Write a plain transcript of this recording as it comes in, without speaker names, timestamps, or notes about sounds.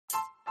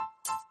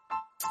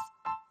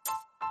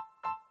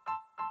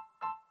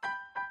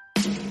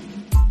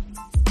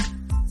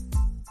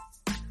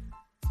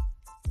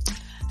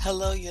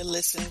Hello, you're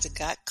listening to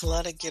Got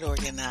Clutter, Get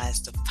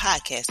Organized, the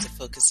podcast that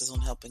focuses on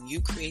helping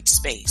you create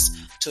space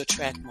to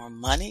attract more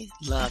money,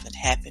 love, and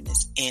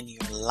happiness in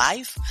your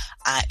life.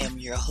 I am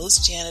your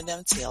host, Janet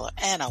M. Taylor,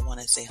 and I want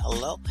to say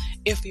hello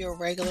if you're a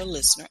regular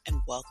listener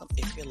and welcome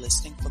if you're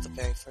listening for the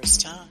very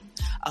first time.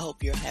 I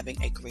hope you're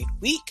having a great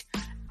week.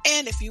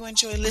 And if you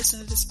enjoy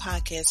listening to this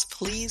podcast,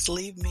 please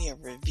leave me a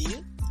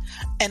review.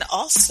 And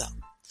also,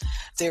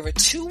 there are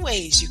two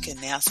ways you can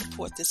now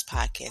support this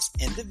podcast: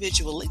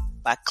 individually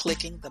by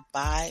clicking the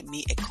Buy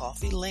Me a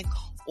Coffee link,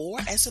 or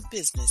as a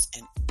business.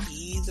 And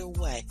either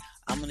way,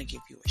 I'm going to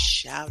give you a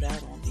shout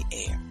out on the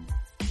air.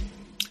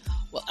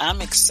 Well, I'm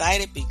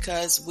excited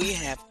because we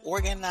have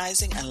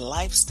organizing and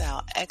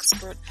lifestyle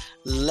expert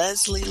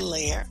Leslie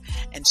Lehr,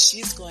 and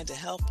she's going to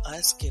help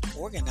us get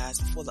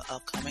organized before the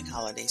upcoming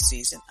holiday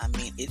season. I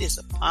mean, it is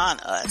upon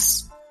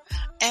us.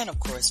 And of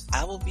course,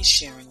 I will be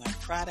sharing my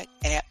product,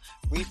 app,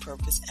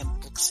 repurpose,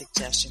 and book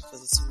suggestion for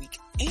this week.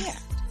 And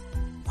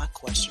my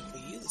question for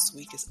you this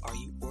week is, are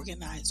you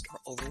organized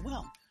or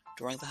overwhelmed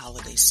during the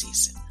holiday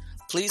season?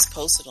 Please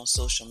post it on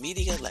social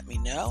media. Let me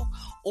know.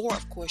 Or,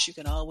 of course, you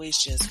can always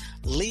just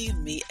leave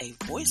me a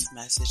voice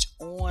message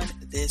on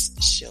this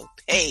show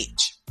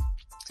page.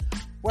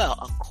 Well,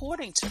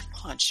 according to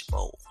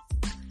Punchbowl,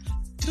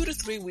 2 to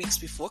 3 weeks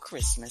before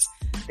Christmas,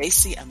 they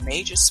see a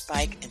major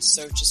spike in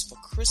searches for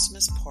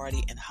Christmas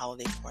party and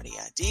holiday party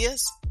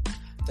ideas.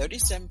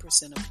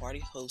 37% of party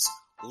hosts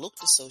look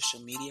to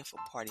social media for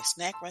party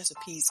snack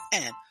recipes,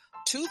 and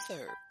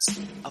 2/3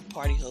 of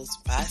party hosts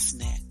buy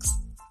snacks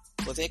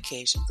for the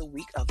occasion the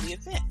week of the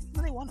event.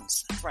 They want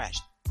them fresh.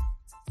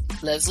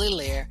 Leslie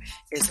Lehr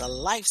is a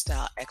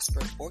lifestyle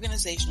expert,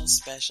 organizational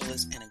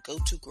specialist, and a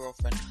go-to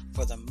girlfriend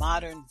for the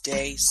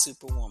modern-day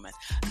superwoman.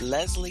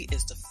 Leslie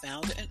is the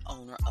founder and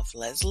owner of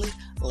Leslie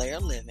Lehr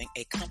Living,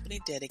 a company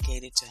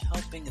dedicated to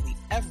helping the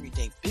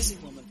everyday busy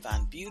woman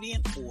find beauty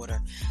and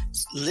order,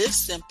 live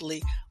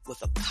simply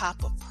with a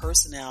pop of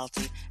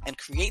personality, and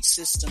create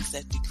systems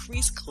that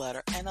decrease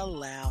clutter and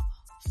allow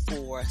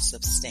for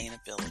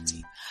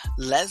sustainability.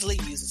 Leslie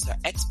uses her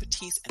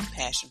expertise and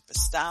passion for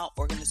style,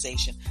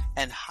 organization,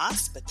 and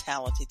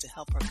hospitality to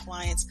help her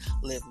clients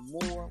live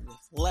more with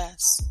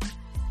less,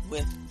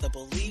 with the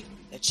belief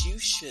that you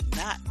should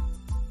not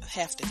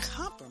have to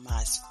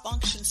compromise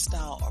function,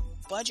 style, or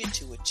budget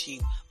to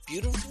achieve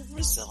beautiful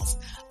results.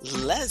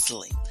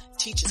 Leslie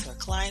teaches her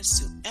clients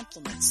to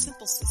implement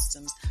simple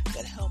systems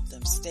that help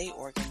them stay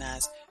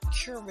organized,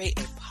 curate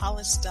a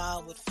polished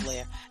style with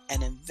flair,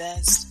 and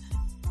invest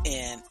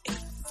in a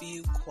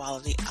few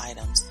quality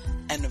items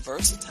and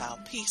versatile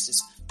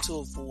pieces to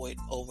avoid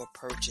over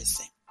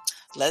purchasing.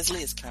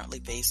 Leslie is currently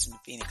based in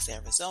Phoenix,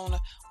 Arizona,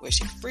 where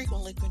she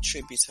frequently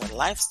contributes her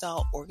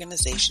lifestyle,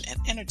 organization,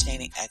 and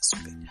entertaining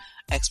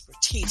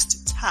expertise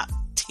to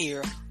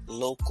top-tier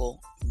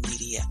local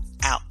media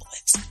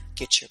outlets.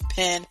 Get your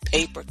pen,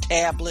 paper,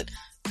 tablet,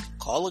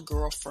 call a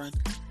girlfriend,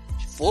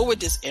 forward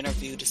this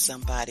interview to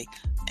somebody,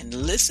 and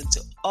listen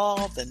to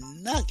all the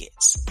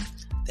nuggets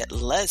that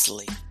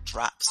Leslie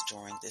drops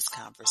during this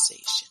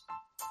conversation.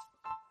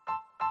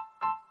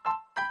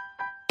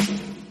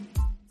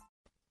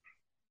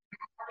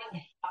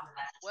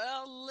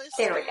 Well,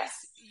 listeners,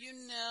 you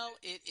know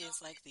it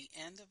is like the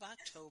end of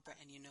October,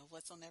 and you know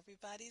what's on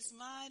everybody's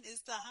mind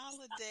is the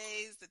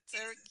holidays, the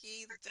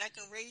turkey, the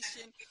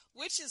decoration,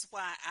 which is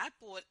why I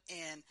brought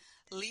in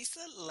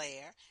Lisa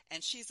Lehr,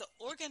 and she's an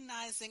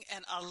organizing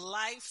and a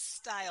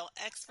lifestyle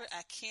expert.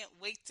 I can't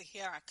wait to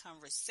hear our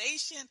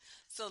conversation.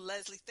 So,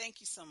 Leslie,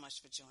 thank you so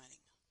much for joining.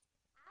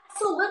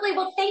 Absolutely.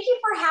 Well, thank you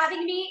for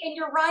having me. And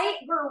you're right,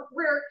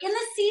 we're in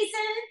the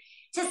season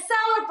to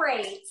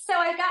celebrate. So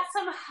I've got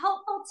some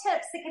helpful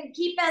tips that can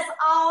keep us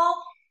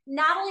all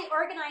not only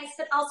organized,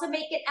 but also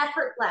make it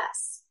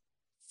effortless.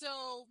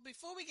 So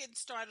before we get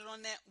started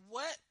on that,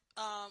 what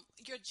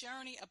your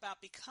journey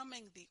about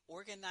becoming the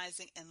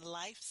organizing and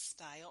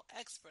lifestyle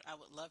expert? I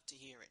would love to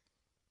hear it.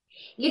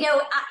 You know,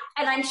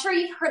 and I'm sure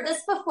you've heard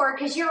this before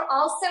because you're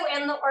also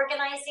in the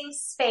organizing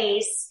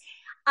space.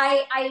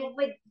 I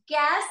would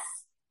guess,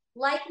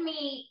 like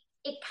me,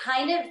 it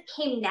kind of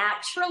came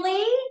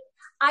naturally.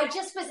 I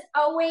just was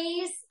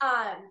always,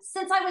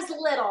 since I was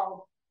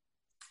little,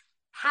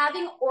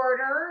 having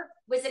order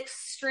was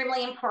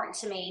extremely important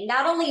to me.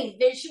 Not only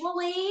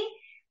visually,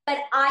 but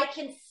I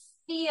can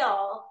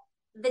feel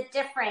the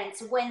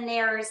difference when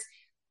there's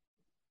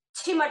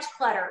too much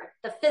clutter,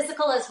 the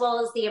physical as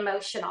well as the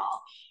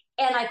emotional.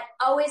 And I've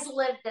always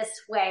lived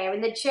this way. I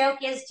mean, the joke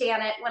is,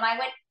 Janet,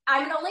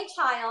 I'm an only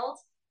child,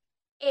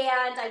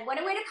 and I went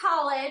away to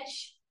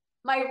college.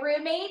 My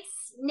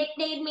roommates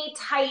nicknamed me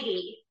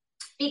Tidy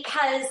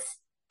because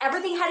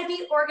everything had to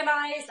be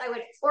organized. I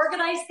would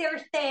organize their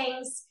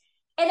things.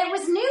 And it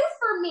was new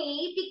for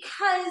me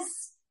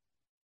because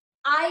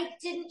I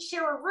didn't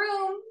share a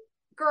room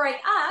growing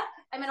up.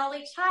 I'm an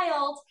only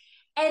child.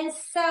 And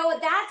so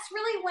that's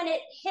really when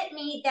it hit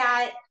me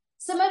that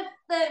some of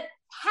the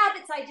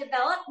habits I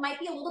developed might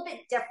be a little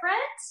bit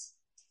different.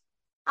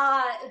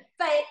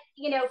 But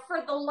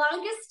for the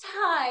longest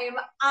time,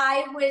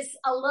 I was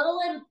a little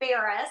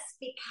embarrassed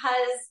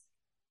because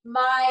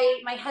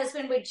my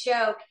husband would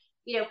joke,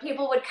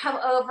 people would come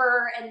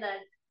over and the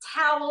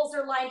towels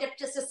are lined up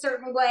just a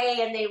certain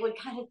way, and they would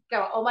kind of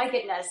go, "Oh my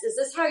goodness, is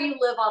this how you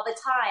live all the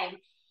time?"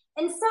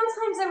 And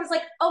sometimes I was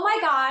like, "Oh my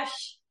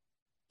gosh,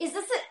 is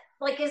this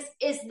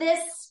is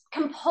this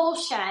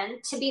compulsion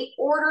to be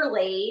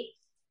orderly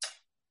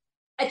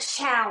a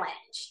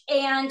challenge?"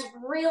 And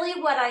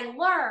really what I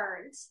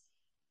learned,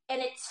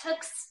 and it took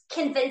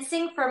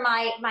convincing for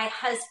my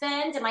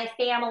husband and my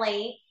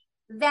family,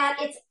 that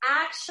it's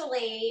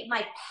actually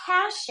my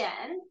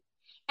passion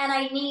and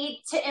I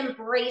need to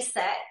embrace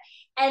it.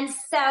 And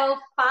so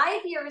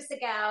 5 years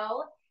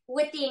ago,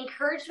 with the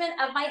encouragement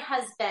of my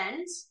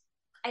husband,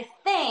 I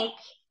think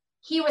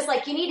he was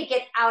like, "You need to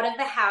get out of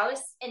the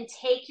house and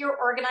take your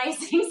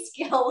organizing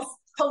skills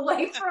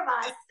away from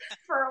us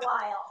for a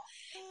while."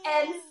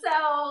 And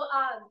so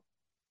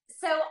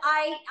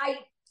I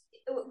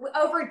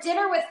over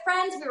dinner with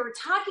friends, we were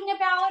talking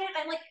about it.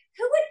 I'm like,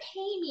 who would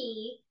pay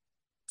me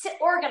to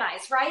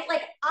organize, right?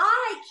 Like,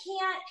 I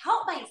can't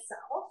help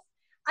myself.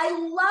 I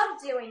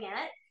love doing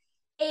it.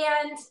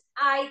 And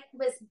I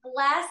was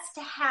blessed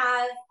to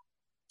have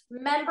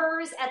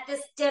members at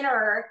this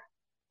dinner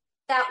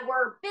that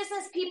were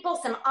business people,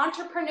 some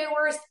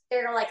entrepreneurs.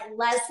 They're like,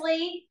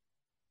 "Leslie,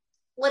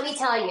 let me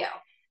tell you,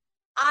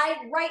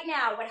 I right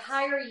now would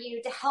hire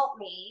you to help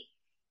me."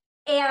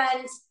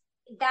 And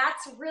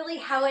that's really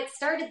how it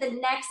started. The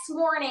next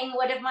morning,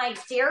 one of my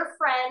dear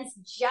friends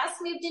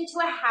just moved into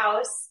a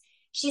house.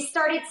 She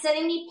started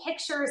sending me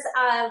pictures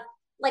of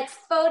like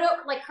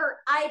her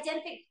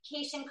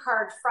identification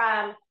card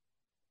from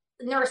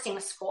nursing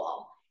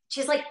school.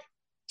 She's like,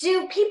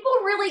 "Do people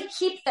really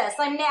keep this?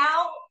 I'm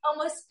now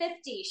almost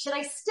 50. Should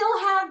I still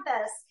have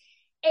this?"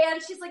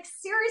 And she's like,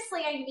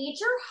 "Seriously, I need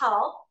your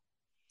help."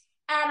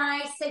 And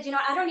I said,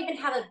 "I don't even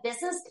have a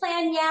business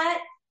plan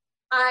yet.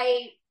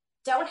 I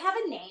don't have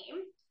a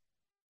name,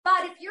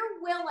 but if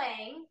you're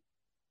willing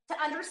to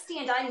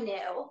understand I'm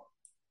new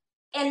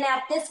and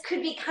that this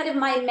could be kind of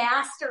my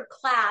master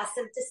class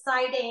of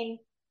deciding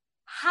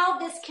how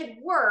this could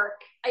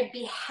work, I'd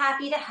be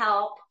happy to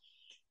help."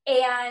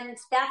 And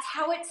that's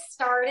how it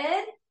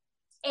started.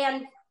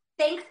 And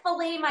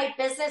thankfully, my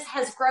business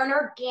has grown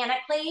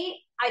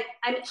organically.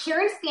 I'm here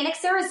in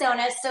Phoenix,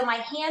 Arizona, so my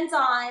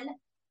hands-on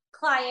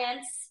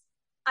clients,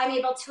 I'm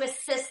able to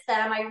assist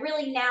them. I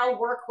really now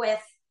work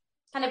with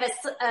kind of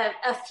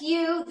a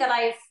few that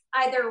I've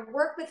either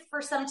worked with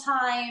for some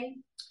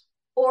time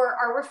or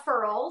are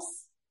referrals.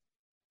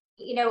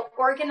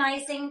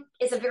 Organizing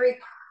is a very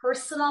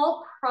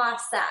personal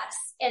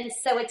process. And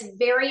so it's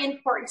very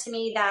important to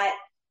me that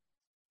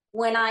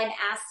when I'm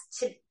asked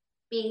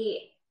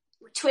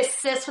to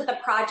assist with a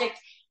project,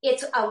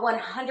 it's a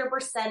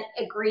 100%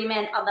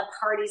 agreement on the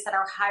parties that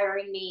are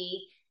hiring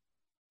me,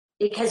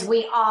 because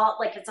we all,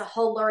 it's a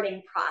whole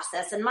learning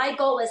process. And my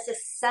goal is to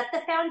set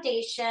the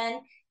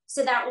foundation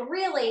so that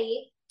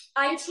really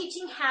I'm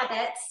teaching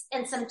habits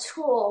and some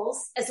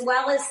tools as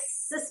well as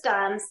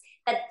systems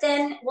that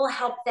then will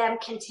help them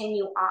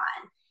continue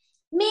on.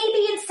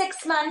 Maybe in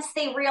 6 months,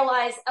 they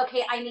realize,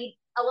 okay, I need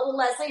a little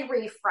Leslie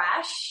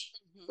refresh.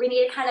 Mm-hmm. We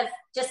need to kind of,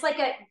 just like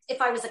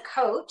if I was a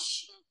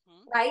coach,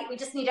 mm-hmm. right? We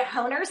just need to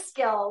hone our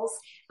skills.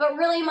 But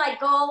really my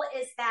goal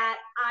is that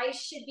I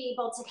should be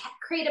able to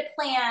create a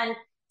plan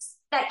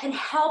that can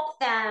help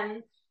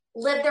them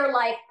live their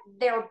life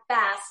their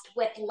best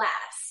with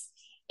less.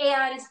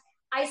 And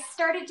I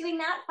started doing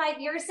that 5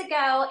 years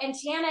ago. And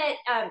Janet,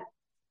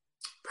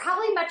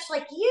 probably much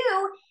like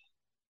you,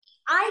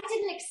 I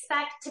didn't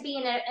expect to be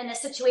in a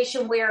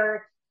situation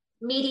where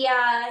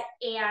media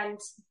and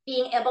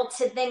being able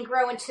to then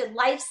grow into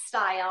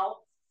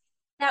lifestyle.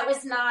 That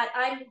was not,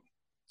 I'm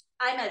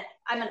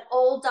an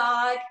old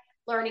dog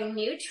learning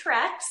new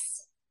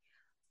tricks.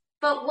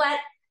 But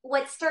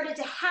what started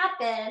to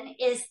happen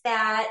is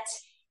that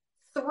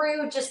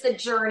through just the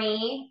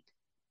journey,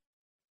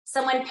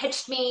 someone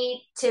pitched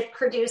me to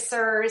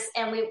producers,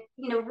 and we,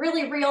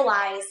 really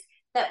realized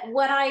that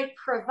what I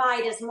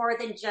provide is more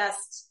than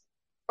just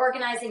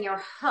organizing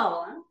your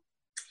home.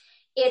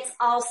 It's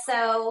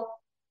also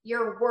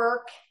your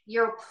work,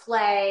 your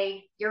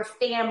play, your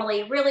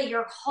family, really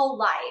your whole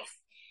life.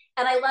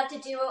 And I love to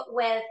do it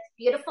with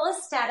beautiful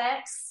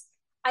aesthetics.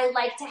 I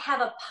like to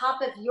have a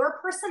pop of your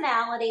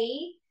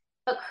personality,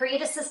 but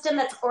create a system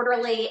that's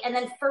orderly. And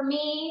then for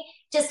me,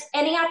 just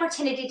any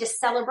opportunity to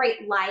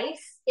celebrate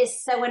life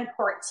is so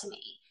important to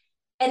me.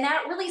 And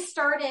that really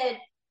started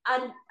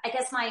on, I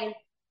guess, my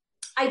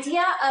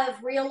idea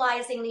of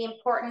realizing the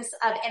importance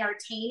of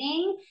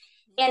entertaining,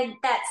 and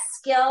that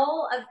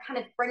skill of kind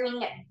of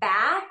bringing it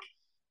back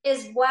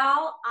is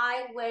while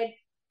I would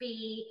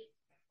be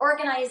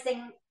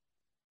organizing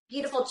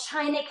beautiful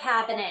china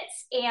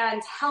cabinets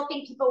and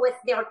helping people with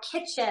their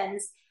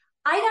kitchens,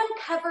 I'd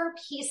uncover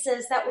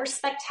pieces that were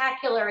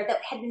spectacular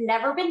that had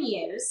never been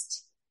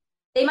used.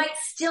 They might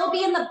still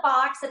be in the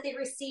box that they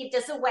received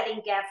as a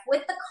wedding gift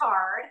with the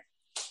card,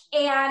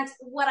 And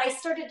what I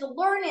started to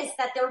learn is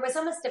that there was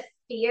almost a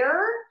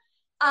fear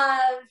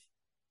of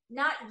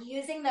not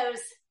using those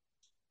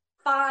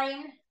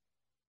fine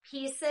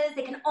pieces.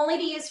 They can only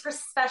be used for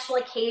special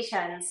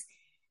occasions.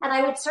 And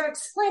I would start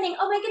explaining,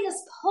 oh my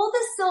goodness, pull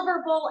the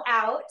silver bowl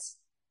out.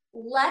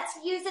 Let's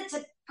use it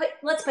to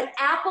let's put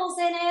apples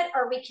in it,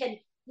 or we can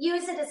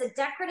use it as a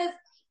decorative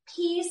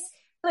piece.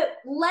 But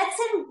let's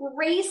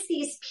embrace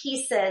these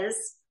pieces,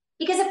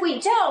 because if we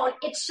don't,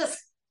 it's just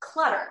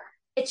clutter.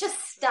 It's just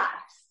stuff.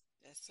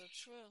 That's so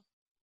true.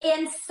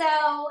 And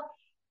so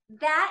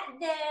that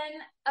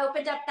then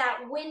opened up that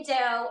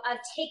window of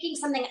taking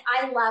something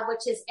I love,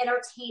 which is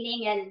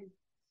entertaining, and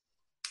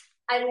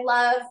I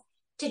love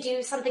to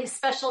do something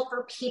special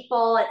for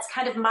people. It's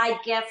kind of my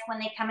gift when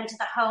they come into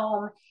the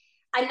home.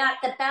 I'm not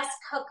the best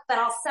cook, but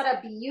I'll set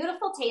a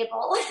beautiful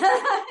table.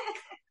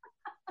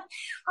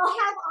 I'll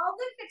have all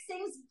the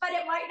fixings, but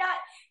it might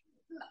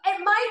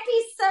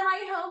be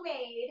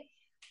semi-homemade.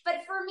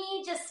 But for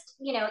me, just,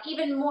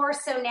 even more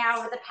so now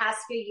over the past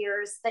few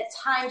years, the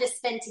time to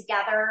spend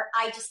together,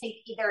 I just think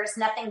there is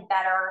nothing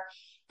better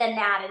than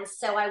that. And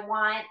so I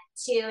want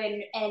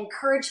to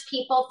encourage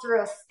people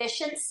through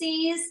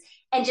efficiencies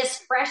and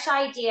just fresh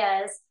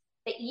ideas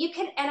that you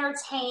can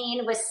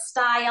entertain with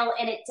style,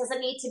 and it doesn't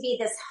need to be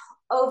this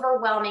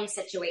overwhelming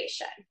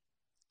situation.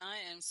 I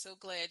am so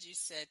glad you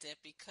said that,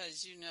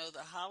 because the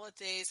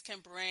holidays can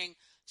bring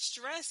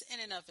stress in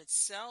and of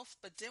itself,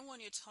 but then when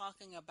you're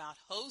talking about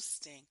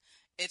hosting,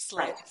 it's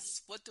like,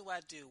 what do I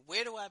do?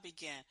 Where do I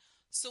begin?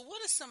 So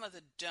what are some of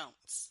the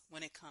don'ts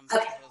when it comes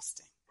to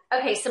hosting?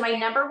 Okay, so my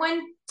number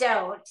one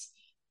don't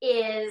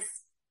is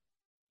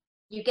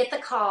you get the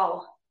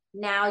call.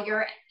 Now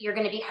you're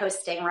going to be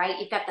hosting, right?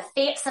 You've got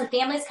some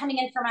families coming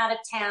in from out of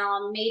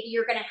town. Maybe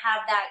you're going to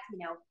have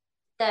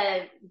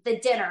that, the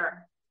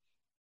dinner.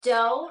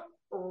 Don't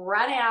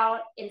run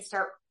out and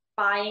start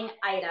buying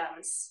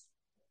items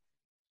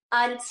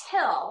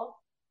until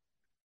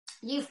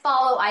you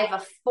follow. I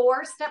have a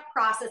 4-step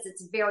process.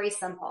 It's very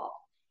simple.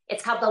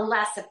 It's called the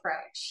less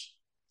approach.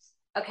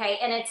 Okay.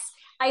 And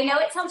I know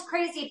it sounds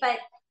crazy, but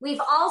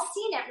we've all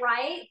seen it,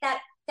 right?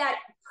 That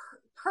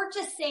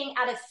purchasing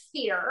out of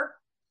fear.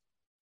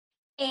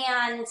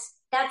 And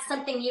that's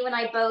something you and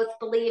I both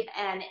believe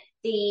in.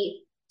 The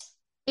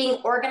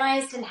being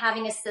organized and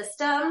having a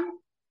system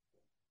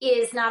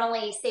is not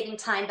only saving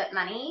time, but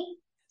money.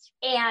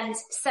 And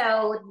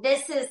so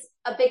this is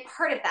a big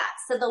part of that.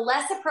 So the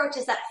less approach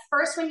is that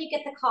first, when you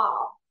get the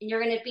call and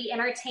you're going to be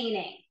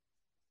entertaining,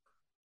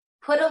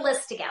 put a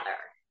list together.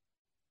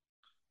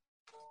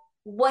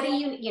 What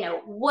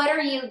meal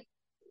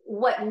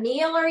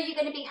are you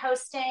going to be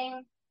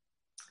hosting?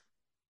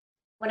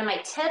 One of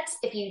my tips,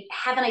 if you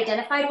haven't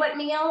identified what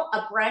meal,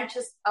 a brunch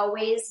is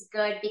always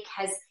good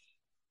because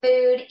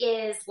food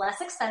is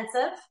less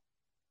expensive,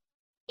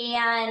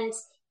 and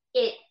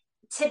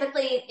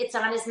it's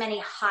not as many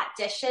hot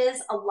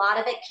dishes. A lot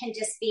of it can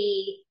just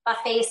be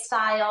buffet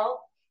style,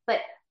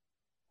 but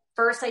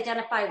first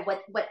identify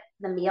what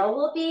the meal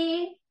will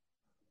be,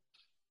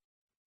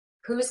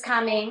 who's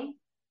coming,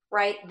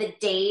 right? The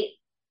date,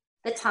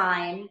 the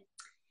time.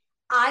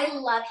 I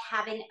love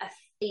having a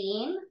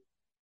theme.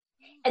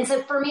 And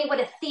so for me, what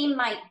a theme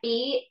might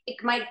be,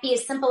 it might be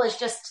as simple as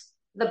just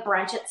the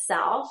brunch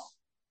itself.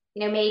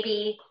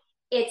 Maybe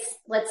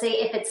let's say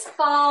if it's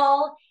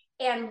fall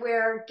and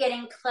we're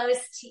getting close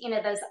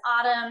to, those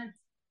autumn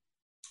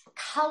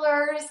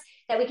colors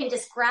that we can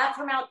just grab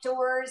from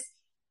outdoors.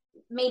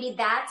 Maybe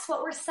that's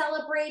what we're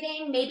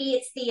celebrating. Maybe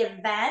it's the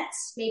event.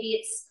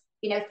 Maybe it's,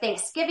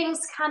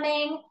 Thanksgiving's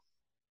coming.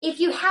 If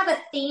you have a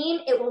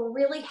theme, it will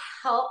really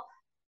help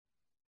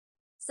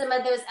some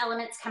of those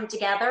elements come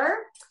together.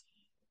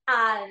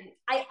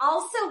 I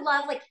also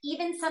love,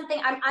 even something,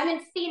 I'm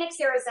in Phoenix,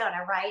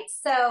 Arizona, right?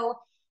 So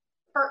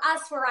for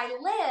us, where I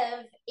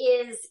live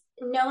is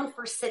known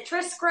for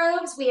citrus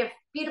groves. We have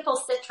beautiful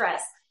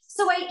citrus.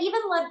 So I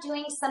even love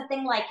doing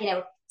something like,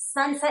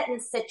 sunset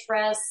and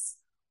citrus,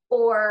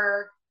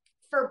 or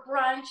for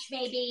brunch,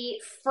 maybe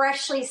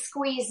freshly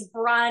squeezed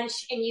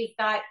brunch, and you've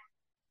got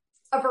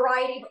a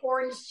variety of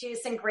orange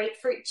juice and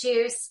grapefruit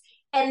juice.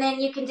 And then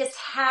you can just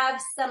have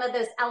some of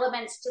those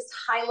elements just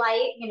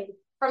highlight,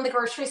 from the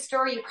grocery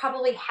store. You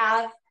probably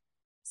have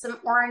some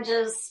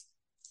oranges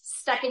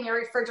stuck in your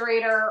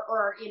refrigerator,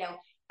 or,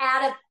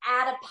 add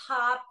a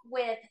pop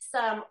with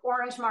some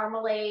orange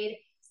marmalade.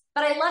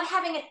 But I love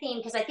having a theme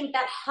because I think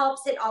that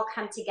helps it all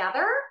come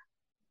together.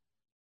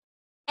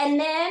 And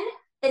then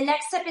the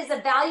next step is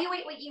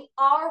evaluate what you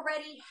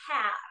already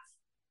have.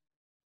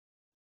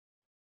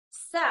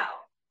 So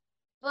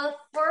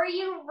before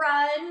you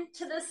run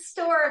to the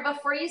store,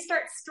 before you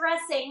start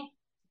stressing,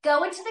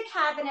 go into the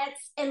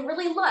cabinets and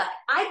really look.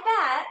 I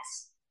bet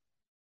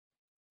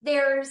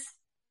there's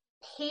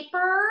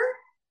paper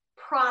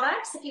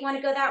products, if you want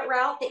to go that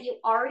route, that you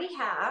already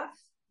have.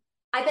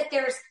 I bet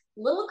there's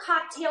little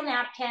cocktail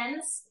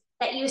napkins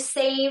that you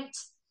saved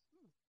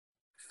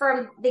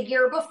from the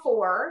year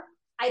before.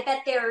 I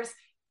bet there's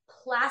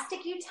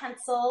plastic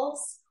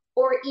utensils,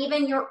 or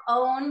even your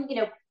own,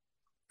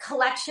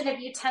 collection of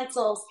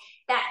utensils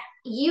that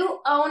you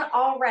own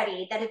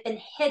already that have been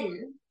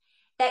hidden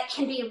that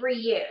can be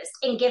reused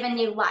and given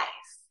new life.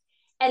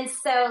 And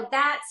so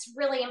that's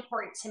really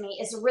important to me,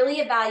 is really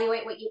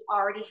evaluate what you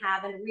already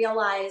have and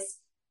realize,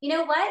 you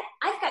know what?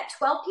 I've got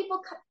 12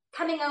 people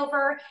coming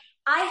over.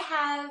 I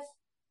have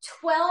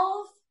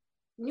 12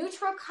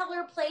 neutral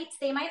color plates.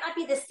 They might not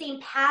be the same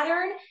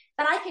pattern,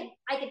 but I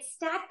could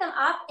stack them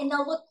up and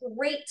they'll look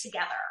great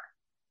together.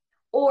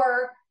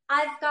 Or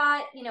I've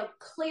got,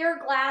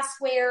 clear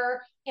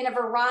glassware in a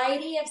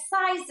variety of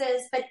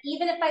sizes, but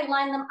even if I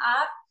line them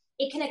up,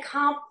 it can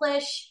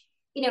accomplish,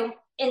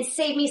 and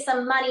save me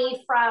some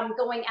money from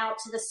going out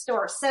to the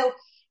store. So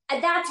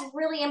that's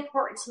really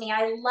important to me.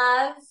 I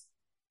love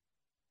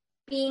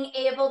being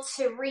able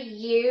to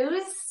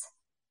reuse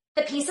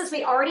the pieces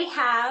we already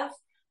have.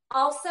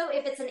 Also,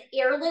 if it's an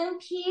heirloom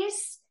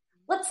piece,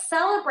 let's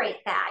celebrate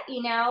that,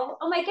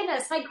 Oh my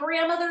goodness, my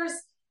grandmother's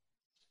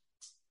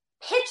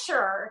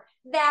picture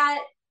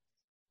that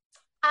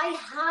I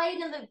hide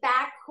in the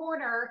back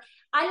corner.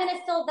 I'm going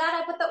to fill that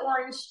up with the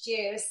orange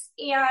juice,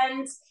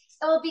 and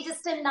it will be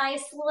just a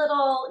nice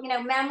little,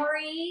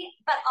 memory,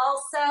 but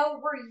also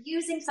we're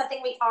using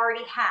something we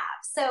already have.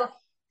 So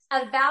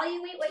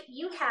evaluate what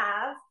you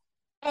have,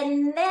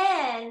 and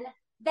then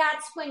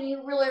that's when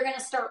you really are going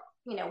to start,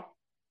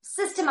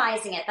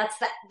 systemizing it. That's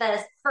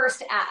the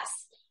first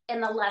S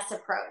in the less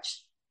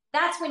approach.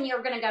 That's when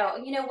you're going to go,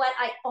 you know what?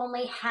 I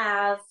only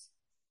have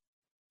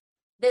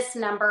this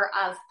number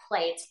of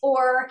plates,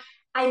 or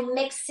I'm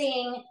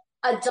mixing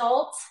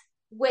adult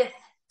with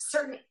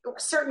certain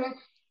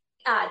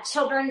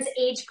children's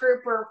age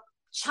group where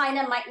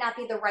China might not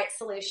be the right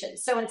solution.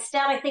 So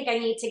instead, I think I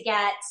need to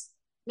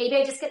maybe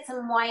I just get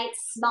some white,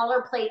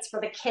 smaller plates for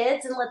the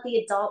kids and let the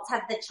adults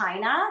have the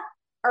China,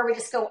 or we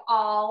just go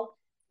all,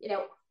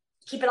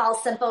 keep it all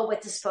simple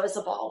with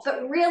disposable.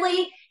 But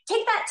really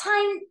take that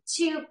time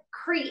to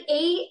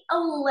create a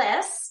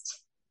list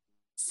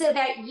so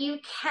that you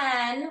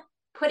can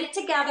put it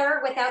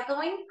together without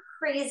going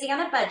crazy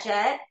on a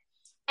budget.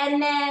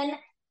 And then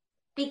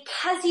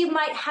because you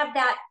might have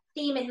that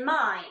theme in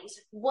mind,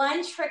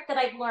 one trick that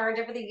I've learned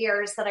over the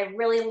years that I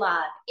really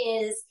love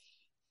is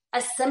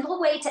a simple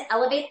way to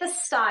elevate the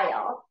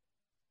style.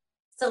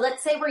 So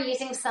let's say we're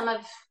using some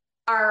of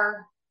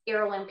our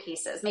heirloom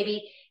pieces,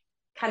 maybe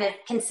kind of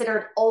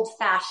considered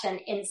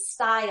old-fashioned in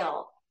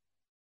style.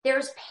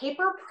 There's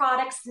paper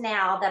products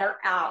now that are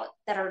out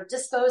that are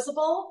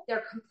disposable,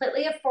 they're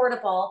completely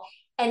affordable,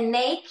 and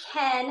they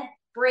can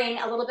bring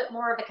a little bit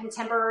more of a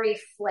contemporary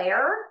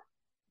flair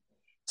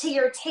to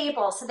your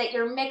table so that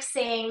you're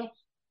mixing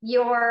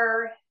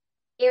your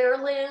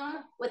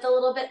heirloom with a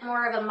little bit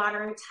more of a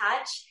modern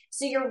touch.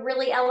 So you're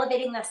really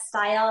elevating the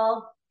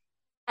style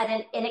at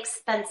an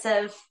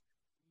inexpensive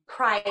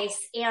price.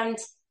 And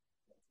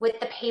with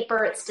the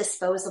paper, it's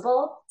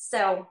disposable.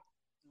 So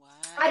wow.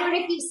 I don't know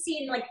if you've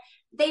seen,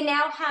 they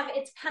now have,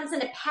 it comes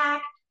in a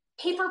pack,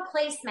 paper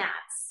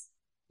placemats.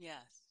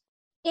 Yes.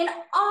 In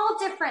all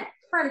different,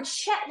 from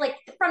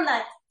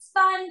the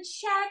fun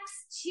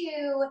checks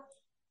to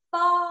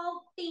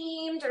fall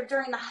themed or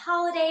during the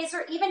holidays,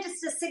 or even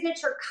just a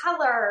signature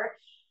color.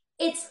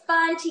 It's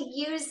fun to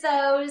use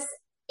those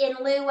in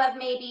lieu of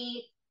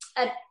maybe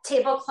a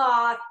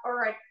tablecloth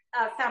or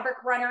a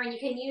fabric runner, and you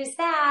can use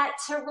that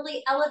to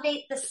really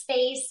elevate the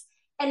space.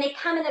 And they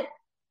come in a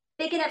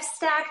big enough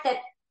stack that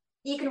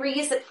you can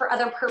reuse it for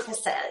other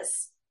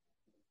purposes.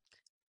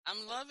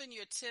 I'm loving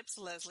your tips,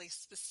 Leslie,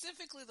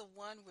 specifically the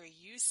one where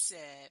you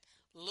said,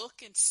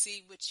 look and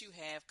see what you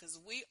have, because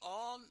we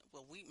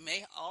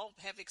may all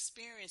have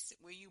experienced it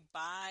where you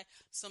buy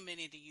so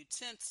many of the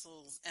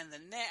utensils and the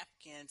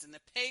napkins and the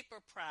paper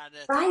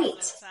products. Right.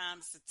 And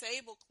sometimes the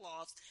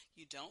tablecloths,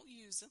 you don't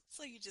use them,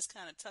 so you just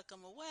kind of tuck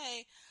them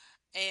away.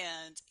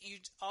 And you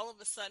all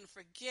of a sudden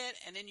forget,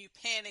 and then you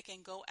panic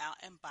and go out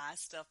and buy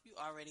stuff you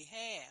already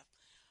have.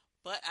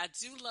 But I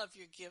do love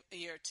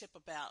your tip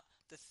about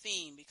the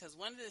theme, because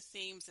one of the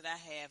themes that I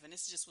have, and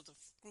this is just with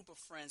a group of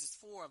friends, it's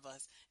 4 of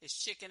us, is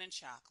chicken and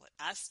chocolate.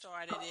 I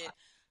started it.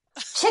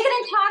 Chicken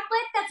and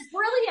chocolate? That's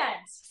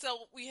brilliant. So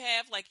we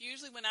have,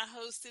 usually when I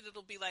host it,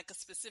 it'll be like a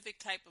specific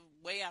type of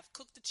way I've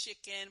cooked the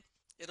chicken.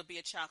 It'll be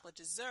a chocolate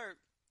dessert.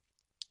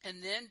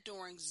 And then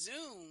during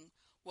Zoom,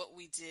 what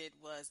we did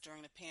was,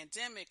 during the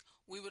pandemic,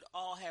 we would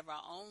all have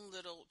our own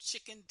little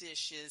chicken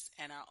dishes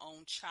and our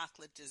own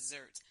chocolate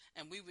desserts.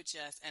 And we would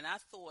and I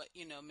thought,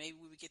 maybe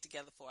we would get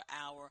together for an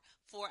hour.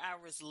 4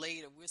 hours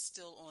later, we're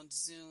still on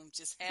Zoom,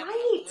 just having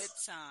a good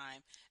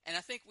time. And I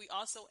think we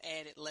also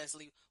added,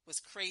 Leslie, was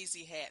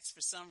crazy hats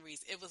for some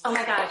reason. It was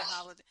like a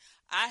holiday.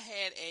 I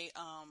had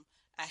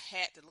a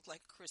hat that looked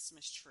like a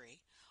Christmas tree.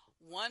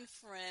 One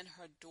friend,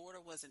 her daughter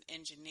was an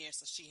engineer,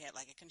 so she had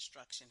like a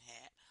construction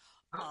hat.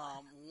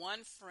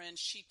 one friend,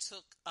 she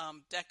took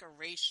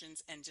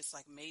decorations and just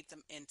like made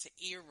them into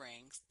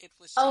earrings. It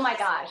was Oh my just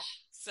gosh.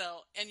 so,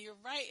 and you're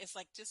right. It's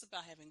like just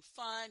about having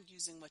fun,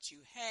 using what you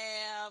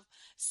have,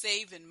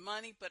 saving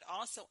money, but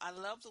also I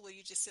love the way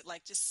you just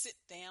sit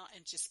down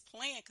and just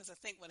plan. Because I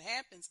think what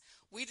happens,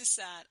 we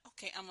decide,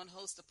 okay, I'm going to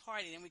host a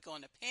party, then we go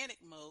into panic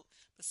mode.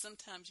 But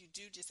sometimes you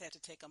do just have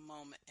to take a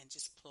moment and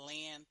just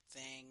plan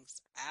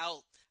things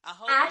out. I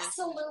hope listeners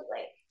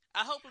Absolutely.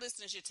 I hope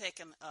listeners you're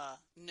taking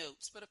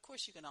notes, but of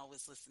course you can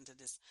always listen to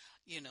this,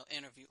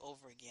 interview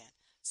over again.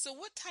 So,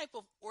 what type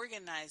of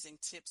organizing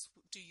tips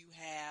do you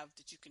have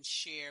that you can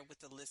share with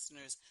the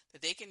listeners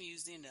that they can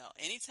use,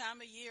 any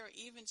time of year, or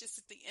even just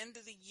at the end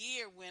of the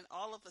year when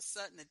all of a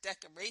sudden the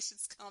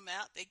decorations come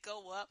out, they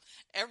go up,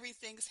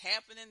 everything's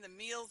happening, the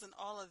meals and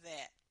all of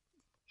that.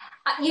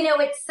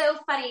 It's so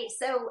funny.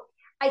 So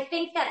I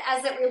think that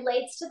as it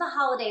relates to the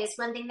holidays,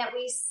 one thing that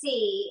we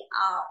see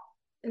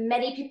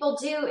many people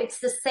do, it's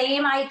the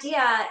same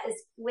idea as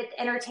with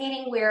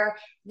entertaining where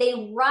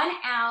they run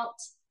out,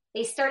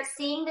 they start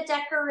seeing the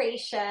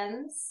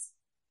decorations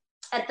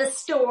at the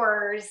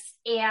stores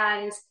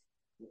and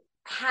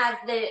have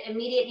the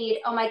immediate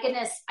need, oh my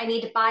goodness, I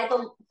need to buy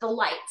the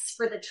lights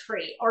for the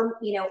tree. Or,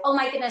 oh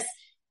my goodness,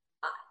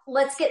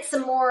 let's get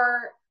some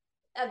more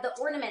of the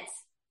ornaments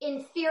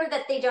in fear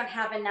that they don't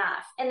have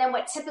enough. And then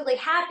what typically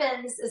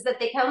happens is that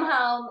they come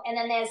home and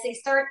then as they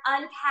start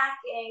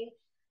unpacking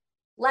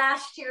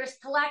last year's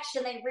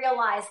collection, they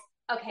realize,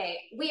 okay,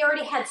 we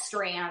already had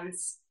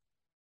strands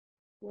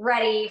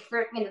ready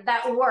for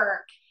that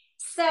work.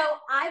 So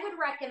I would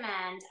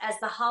recommend as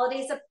the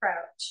holidays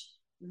approach,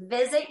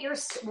 visit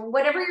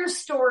whatever your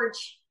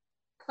storage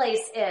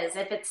place is.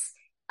 If it's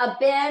a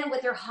bin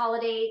with your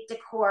holiday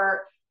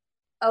decor,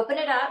 open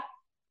it up,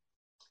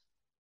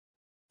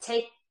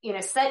 take,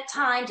 set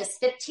time, just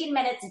 15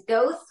 minutes,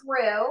 go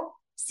through,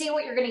 see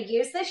what you're going to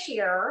use this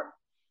year,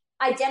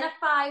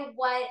 identify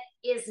what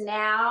is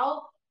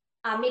now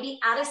maybe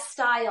out of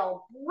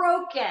style,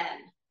 broken.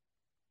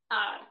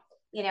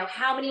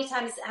 How many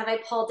times have I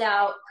pulled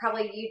out,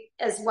 probably you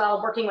as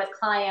well, working with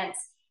clients,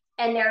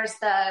 and there's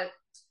the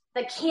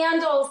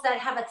candles that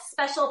have a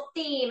special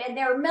theme and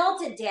they're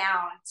melted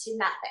down to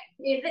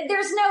nothing.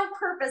 There's no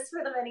purpose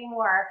for them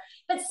anymore.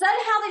 But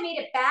somehow they made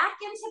it back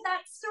into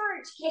that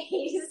storage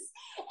case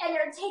and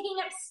they're taking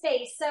up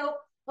space. So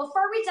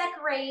before we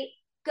decorate,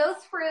 go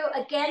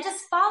through again,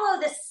 just follow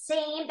the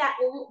same,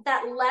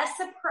 that less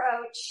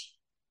approach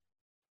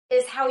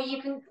is how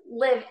you can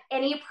live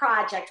any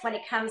project when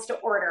it comes to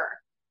order.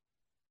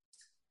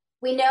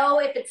 We know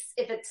if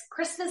it's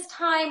Christmas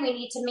time, we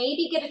need to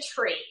maybe get a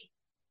tree.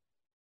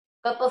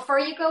 But before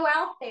you go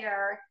out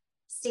there,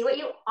 see what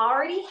you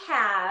already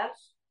have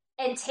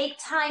and take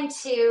time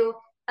to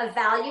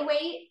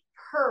evaluate,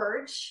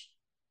 purge.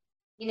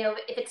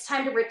 If it's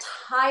time to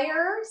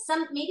retire,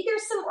 maybe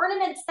there's some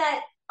ornaments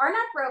that are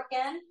not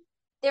broken.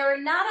 They're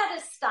not out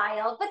of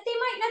style, but they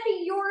might not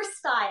be your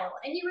style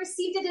and you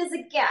received it as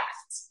a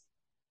gift.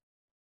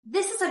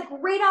 This is a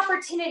great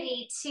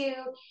opportunity to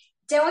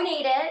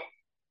donate it.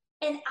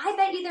 And I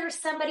bet you there's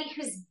somebody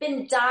who's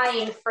been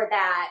dying for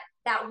that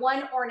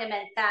one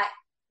ornament that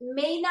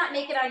may not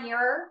make it on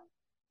your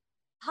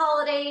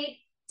holiday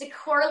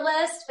decor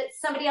list, but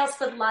somebody else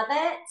would love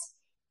it.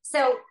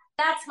 So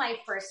that's my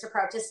first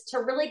approach, is to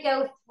really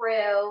go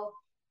through,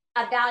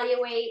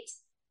 evaluate,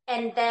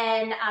 and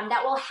then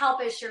that will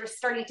help as you're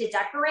starting to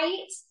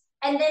decorate.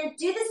 And then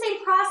do the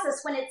same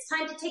process when it's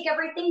time to take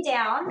everything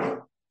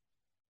down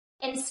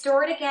and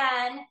store it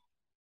again.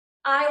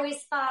 I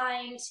always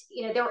find,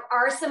 there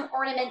are some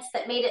ornaments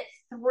that made it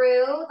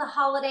through the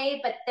holiday,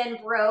 but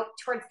then broke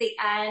towards the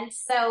end.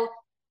 So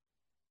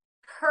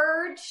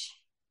purge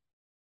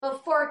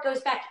before it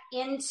goes back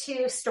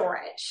into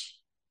storage.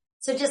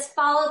 So just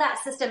follow that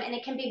system, and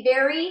it can be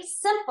very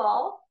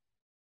simple.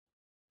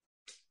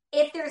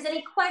 If there's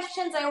any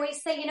questions, I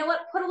always say,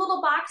 put a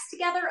little box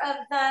together of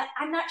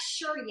I'm not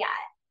sure yet.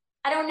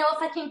 I don't know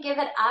if I can give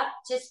it up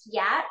just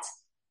yet.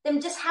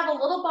 Then just have a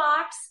little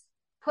box,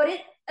 put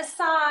it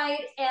aside,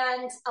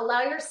 and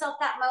allow yourself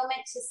that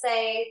moment to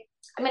say,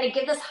 I'm going to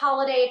give this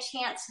holiday a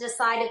chance to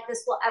decide if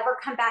this will ever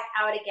come back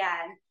out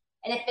again.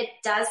 And if it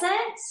doesn't,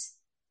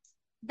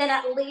 then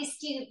at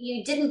least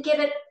you didn't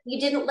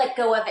let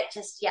go of it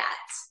just yet.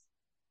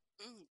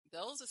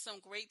 Those are some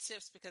great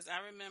tips, because I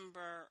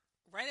remember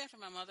right after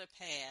my mother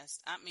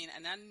passed,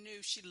 and I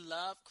knew she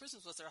loved,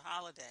 Christmas was her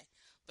holiday,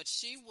 but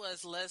she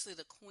was, Leslie,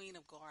 the queen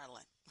of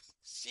garland.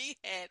 She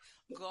had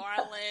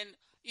garland,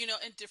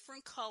 in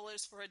different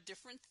colors for her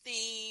different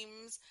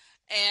themes.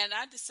 And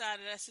I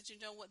decided, I said, you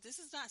know what, this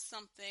is not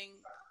something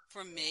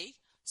for me.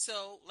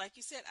 So, like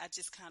you said, I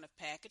just kind of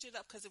packaged it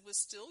up because it was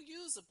still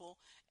usable.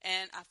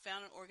 And I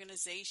found an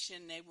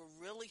organization, they were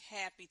really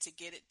happy to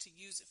get it, to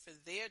use it for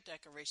their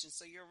decoration.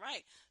 So you're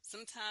right.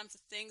 Sometimes the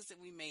things that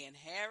we may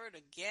inherit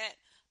or get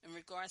in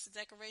regards to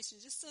decoration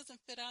just doesn't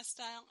fit our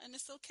style, and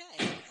it's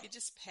okay. You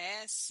just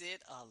pass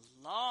it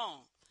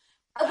along.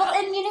 Well,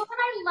 and what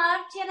I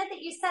love, Janet,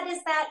 that you said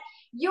is that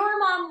your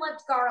mom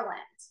loved garland.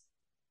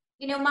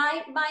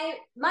 My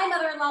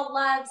mother-in-law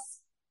loves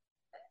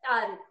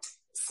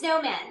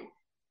snowmen.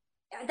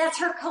 That's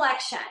her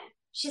collection.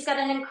 She's got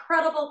an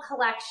incredible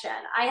collection.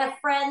 I have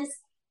friends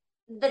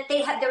that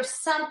there's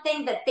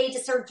something that they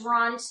just are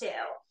drawn to.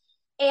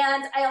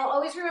 And I'll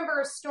always remember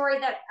a story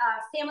that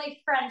a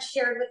family friend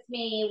shared with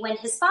me when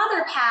his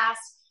father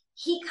passed.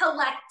 He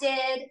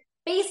collected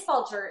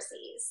baseball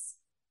jerseys.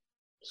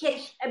 He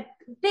had a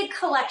big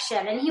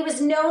collection, and he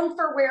was known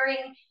for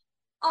wearing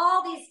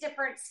all these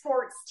different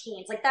sports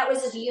teams. Like, that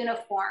was his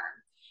uniform.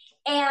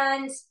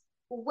 And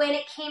when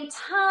it came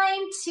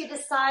time to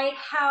decide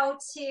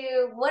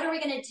what are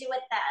we going to do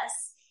with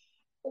this?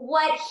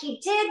 What he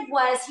did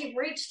was he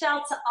reached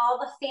out to all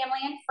the family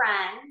and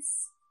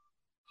friends.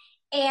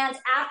 And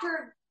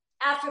after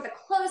the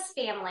close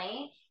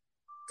family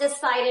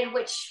decided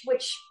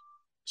which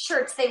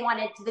shirts they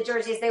wanted, the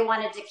jerseys they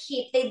wanted to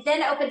keep, they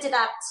then opened it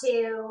up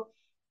to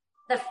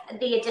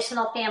the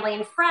additional family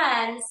and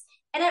friends.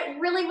 And it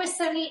really was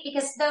so neat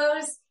because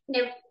those,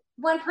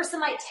 one person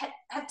might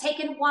have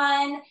taken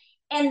one.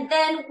 And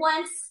then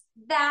once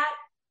that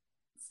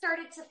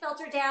started to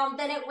filter down,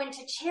 then it went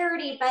to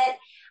charity. But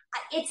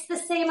it's the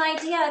same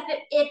idea.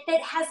 If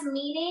it has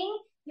meaning,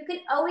 you can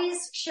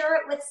always share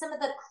it with some of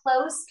the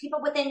close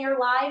people within your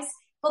lives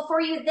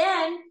before you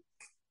then,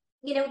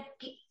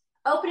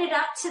 open it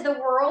up to the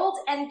world.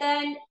 And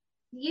then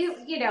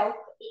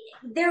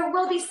there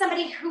will be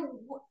somebody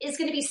who is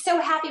going to be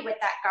so happy with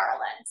that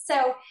garland.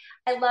 So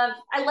I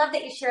love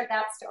that you shared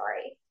that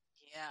story.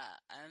 Yeah,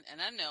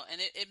 and I know, and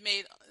it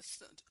made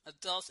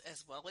adults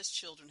as well as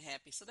children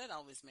happy, so that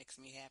always makes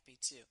me happy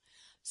too.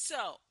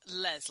 So,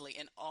 Leslie,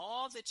 in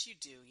all that you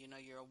do,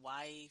 you're a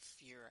wife,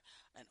 you're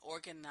an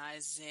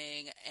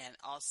organizing, and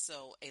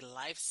also a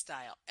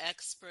lifestyle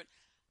expert.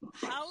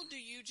 How do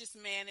you just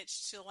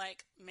manage to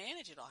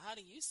manage it all? How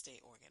do you stay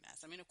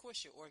organized? I mean, of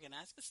course you're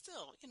organized, but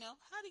still,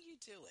 how do you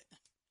do it?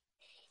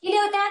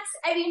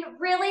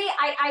 Really,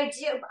 I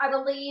do. I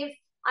believe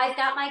I've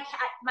got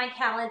my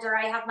calendar.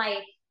 I have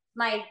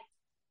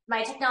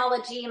my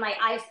technology, my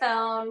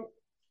iPhone,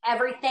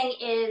 everything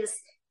is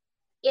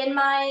on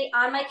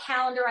my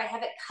calendar. I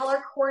have it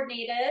color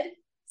coordinated,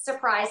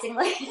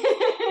 surprisingly.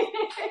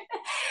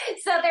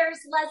 So there's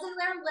Leslie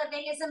Lehr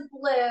Living is in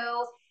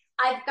blue.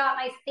 I've got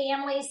my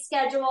family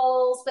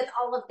schedules with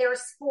all of their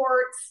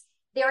sports.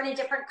 They're in a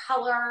different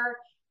color.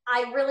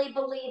 I really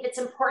believe it's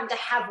important to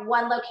have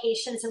one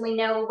location so we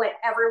know what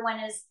everyone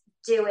is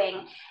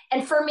doing.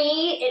 And for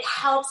me, it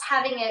helps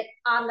having it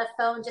on the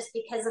phone just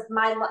because of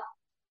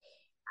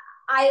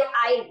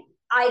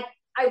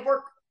I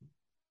work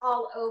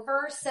all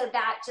over, so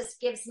that just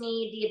gives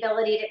me the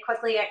ability to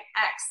quickly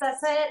access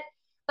it.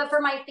 But for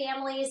my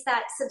families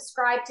that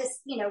subscribe to,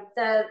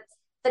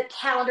 the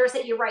calendars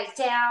that you write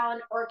down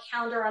or a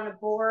calendar on a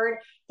board,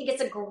 I think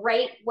it's a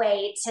great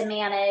way to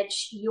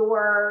manage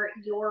your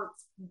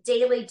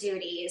daily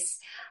duties.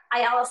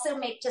 I also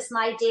make just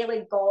my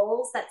daily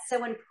goals. That's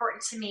so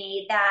important to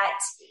me that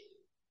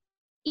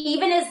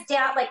even as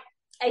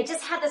I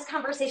just had this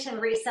conversation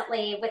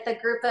recently with a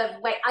group of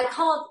what I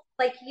call,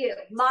 like you,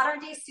 modern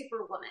day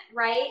superwoman,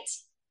 right?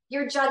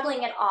 You're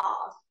juggling it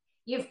all.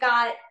 You've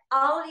got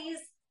all of these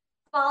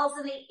balls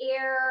in the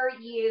air.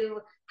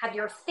 You have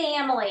your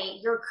family,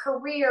 your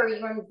career,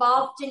 you're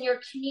involved in your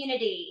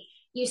community.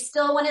 You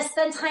still want to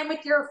spend time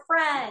with your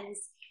friends.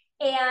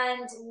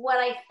 And what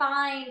I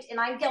find, and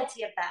I'm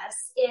guilty of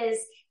this, is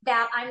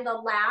that I'm the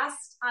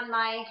last on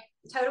my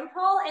totem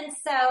pole. And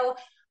so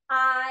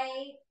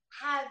I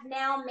have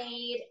now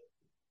made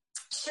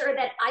sure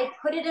that I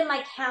put it in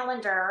my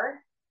calendar,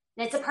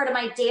 and it's a part of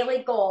my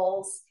daily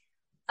goals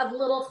of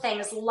little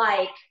things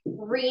like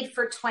read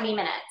for 20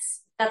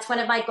 minutes. That's one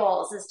of my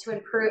goals, is to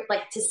improve,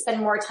 to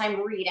spend more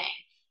time reading.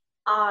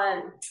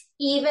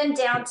 Even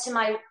down to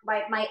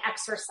my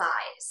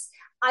exercise.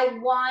 I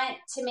want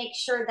to make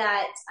sure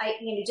that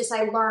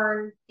I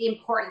learn the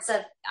importance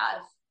of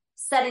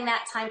setting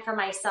that time for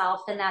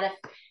myself, and that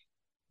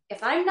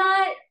if I'm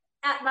not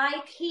at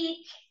my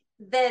peak,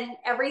 then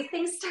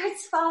everything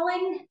starts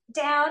falling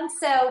down.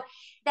 So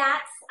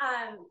that's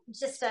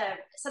just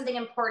something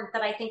important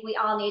that I think we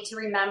all need to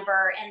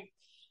remember. And,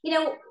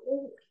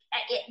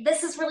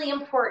 this is really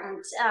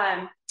important,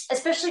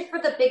 especially for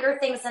the bigger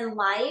things in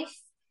life.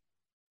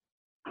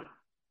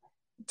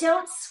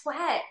 Don't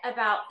sweat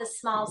about the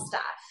small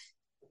stuff.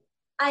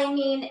 I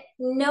mean,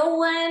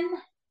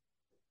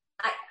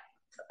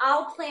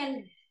 I'll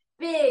plan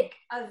big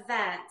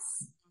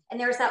events, and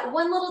there's that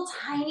one little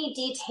tiny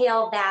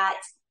detail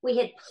that we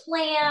had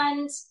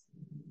planned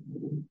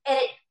and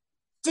it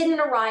didn't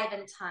arrive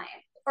in time,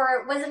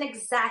 or it wasn't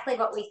exactly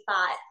what we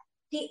thought.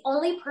 The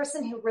only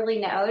person who really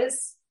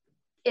knows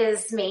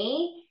is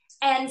me.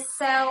 And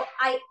so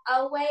I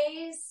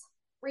always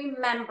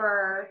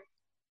remember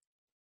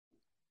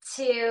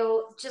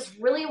to just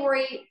really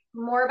worry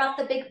more about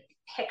the big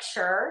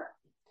picture,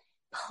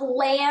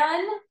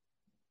 plan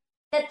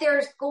that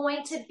there's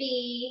going to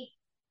be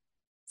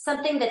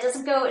something that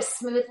doesn't go as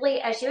smoothly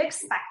as you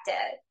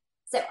expected.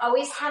 So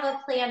always have a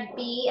plan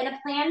B and a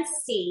plan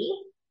C.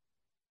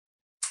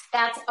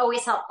 That's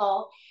always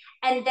helpful.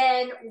 And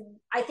then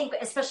I think,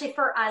 especially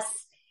for us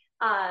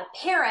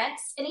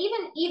parents, and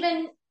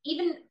even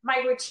my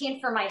routine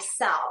for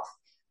myself,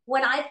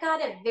 when I've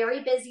got a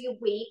very busy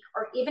week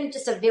or even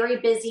just a very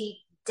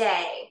busy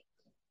day,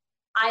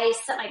 I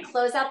set my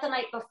clothes out the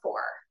night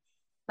before.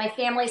 My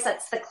family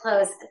sets the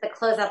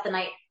clothes out the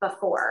night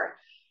before.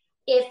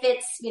 If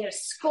it's,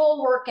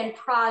 schoolwork and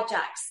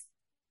projects,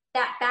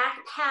 that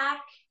backpack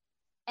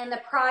and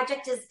the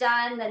project is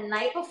done the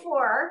night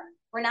before.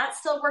 We're not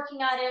still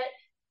working on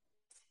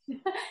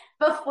it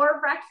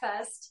before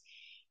breakfast.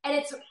 And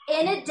it's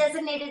in a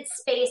designated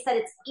space that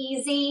it's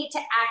easy to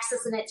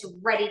access and it's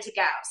ready to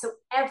go. So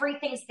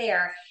everything's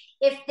there.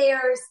 If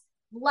there's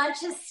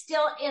lunch is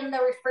still in the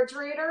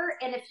refrigerator,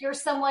 and if you're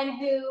someone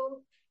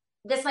who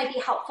this might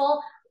be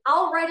helpful,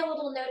 I'll write a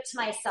little note to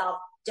myself.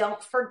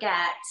 Don't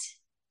forget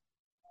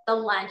the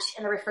lunch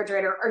in the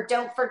refrigerator, or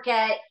don't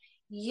forget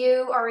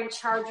you are in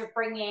charge of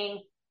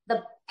bringing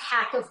the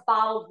pack of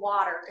bottled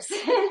waters.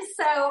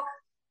 So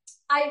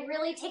I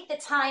really take the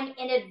time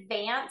in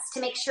advance to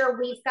make sure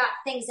we've got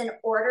things in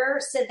order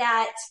so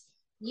that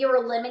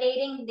you're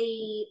eliminating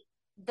the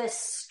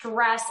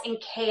stress and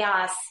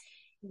chaos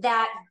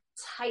that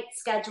tight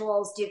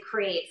schedules do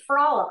create for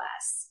all of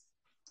us.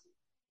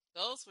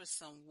 Those were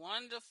some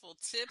wonderful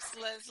tips,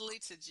 Leslie,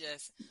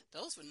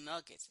 those were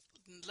nuggets.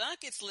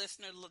 Nuggets,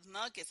 listener,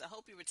 nuggets. I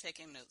hope you were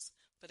taking notes.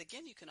 But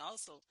again, you can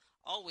also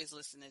always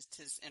listen to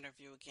this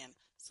interview again.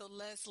 So,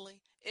 Leslie,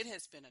 it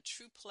has been a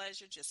true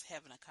pleasure just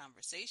having a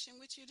conversation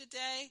with you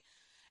today.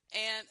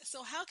 And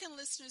so how can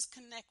listeners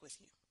connect with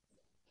you?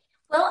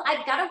 Well,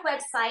 I've got a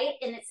website,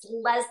 and it's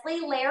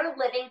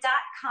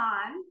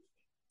leslielehrliving.com.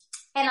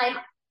 And I'm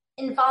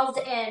involved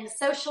in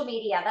social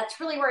media. That's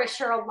really where I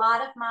share a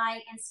lot of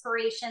my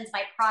inspirations,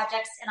 my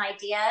projects, and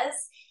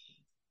ideas.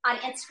 On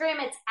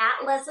Instagram, it's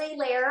at Leslie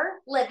Lehr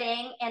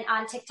Living, and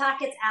on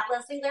TikTok, it's at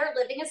Leslie Lehr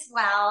Living as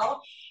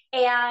well.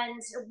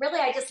 And really,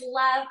 I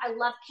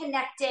love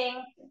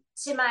connecting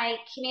to my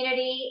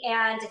community.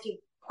 And if you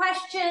have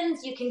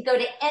questions, you can go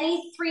to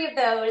any three of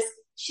those.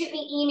 Shoot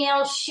me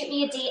email, shoot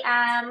me a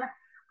DM.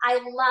 I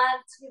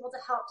love to be able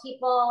to help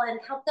people and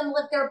help them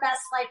live their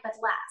best life with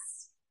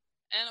less.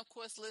 And of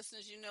course,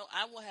 listeners,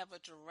 I will have a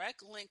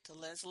direct link to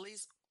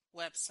Leslie's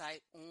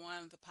website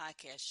on the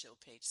podcast show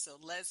page. So,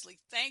 Leslie,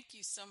 thank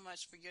you so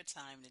much for your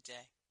time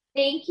today.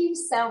 Thank you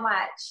so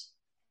much.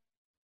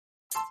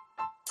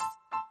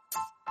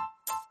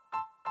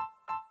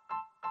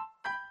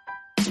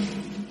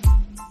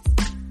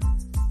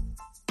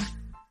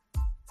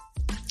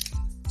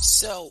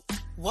 So,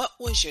 what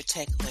was your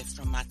takeaway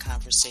from my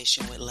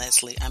conversation with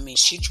Leslie? I mean,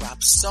 she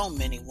dropped so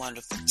many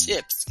wonderful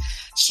tips,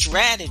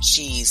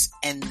 strategies,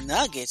 and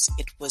nuggets.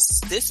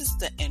 This is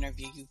the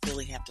interview you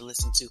really have to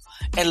listen to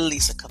at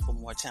least a couple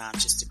more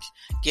times just to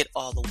get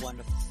all the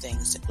wonderful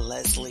things that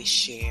Leslie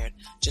shared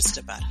just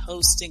about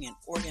hosting and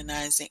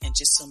organizing and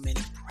just so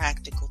many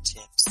practical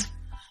tips.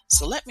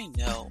 So let me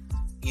know,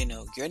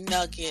 your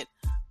nugget,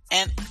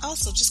 and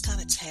also just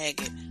kind of tag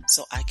it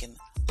so I can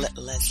let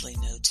Leslie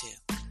know too.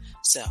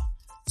 So,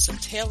 some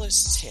tailored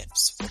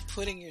tips for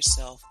putting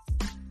yourself,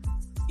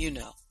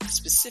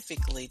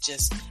 specifically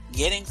just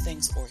getting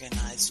things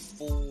organized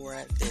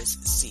for this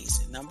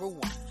season. Number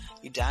 1,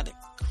 you got to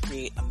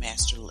create a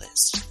master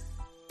list.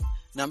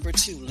 Number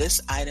 2,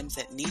 list items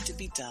that need to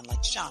be done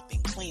like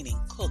shopping, cleaning,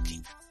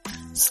 cooking.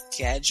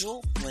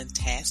 Schedule when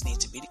tasks need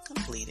to be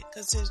completed,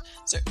 because there's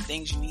certain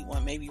things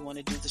maybe you want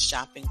to do the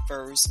shopping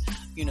first,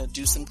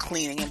 do some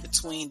cleaning in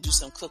between, do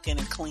some cooking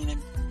and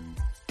cleaning.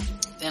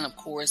 Then, of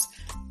course,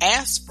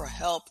 ask for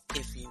help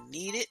if you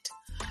need it.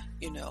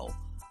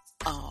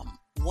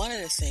 One of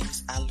the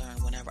things I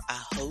learned whenever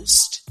I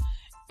host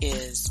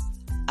is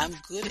I'm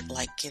good at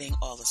getting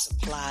all the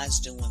supplies,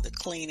 doing the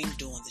cleaning,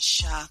 doing the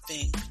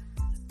shopping.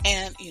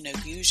 And,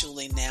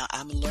 usually now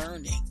I'm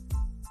learning,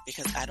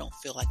 because I don't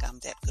feel like I'm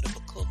that good of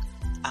a cook.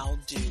 I'll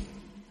do,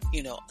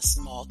 a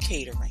small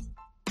catering,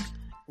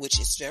 which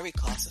is very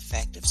cost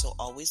effective. So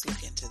always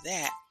look into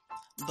that.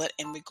 But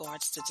in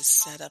regards to the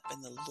setup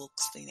and the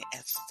looks and the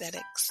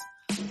aesthetics,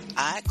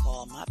 I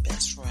call my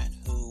best friend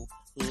who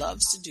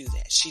loves to do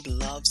that. She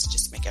loves to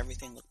just make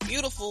everything look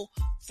beautiful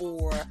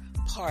for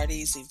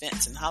parties,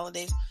 events, and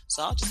holidays.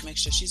 So I'll just make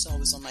sure she's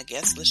always on my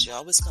guest list. She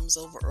always comes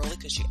over early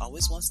because she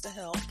always wants to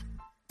help.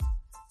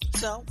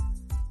 So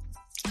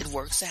it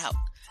works out.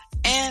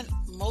 And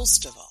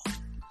most of all,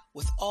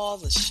 with all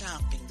the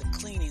shopping, the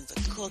cleaning,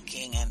 the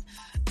cooking,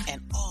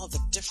 and all the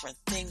different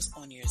things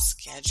on your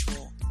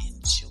schedule,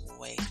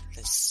 enjoy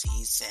the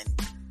season.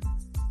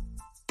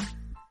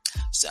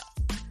 So,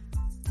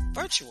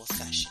 virtual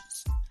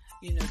sessions.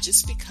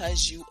 Just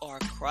because you are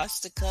across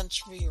the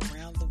country,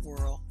 around the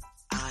world,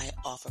 I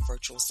offer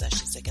virtual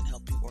sessions that can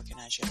help you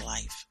organize your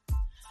life.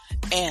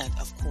 And,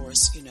 of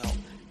course,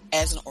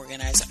 as an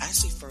organizer, I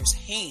see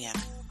firsthand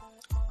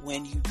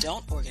when you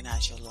don't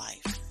organize your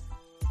life,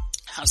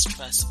 how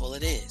stressful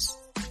it is.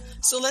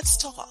 So let's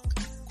talk.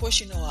 Of course,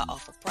 I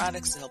offer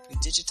products to help you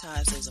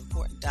digitize those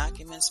important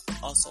documents,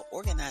 but also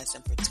organize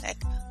and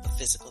protect the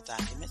physical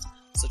documents,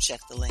 so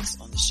check the links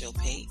on the show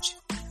page.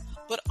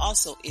 But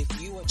also,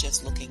 if you are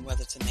just looking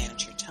whether to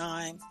manage your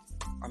time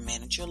or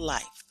manage your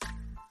life,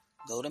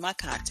 go to my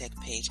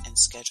contact page and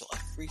schedule a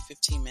free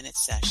 15-minute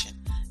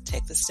session.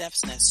 Take the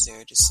steps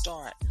necessary to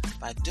start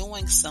by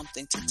doing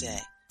something today.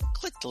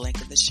 Click the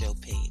link in the show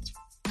page.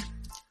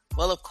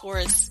 Well, of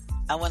course,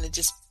 I want to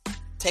just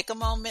take a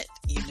moment,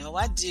 you know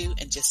I do,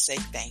 and just say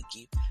thank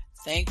you.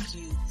 Thank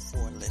you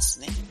for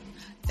listening.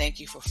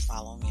 Thank you for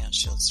following me on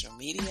social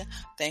media.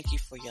 Thank you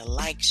for your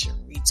likes, your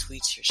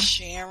retweets, your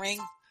sharing.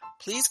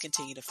 Please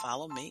continue to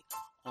follow me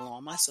on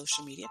all my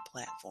social media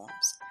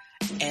platforms.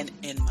 And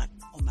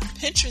on my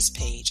Pinterest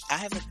page, I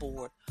have a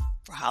board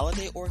for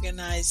holiday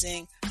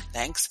organizing,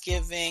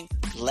 Thanksgiving,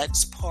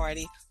 Let's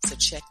Party. So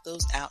check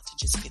those out to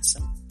just get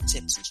some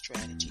tips and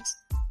strategies.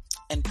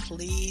 And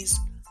please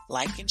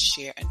like and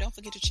share. And don't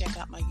forget to check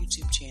out my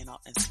YouTube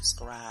channel and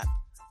subscribe.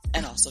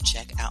 And also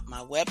check out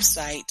my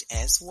website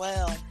as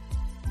well.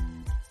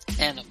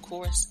 And of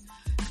course,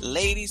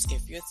 ladies,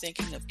 if you're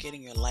thinking of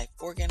getting your life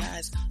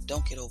organized,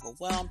 don't get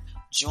overwhelmed.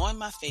 Join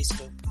my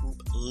Facebook group,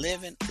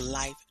 Living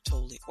Life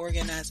Totally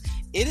Organized.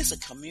 It is a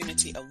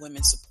community of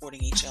women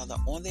supporting each other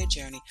on their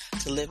journey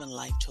to living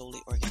life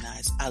totally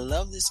organized. I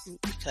love this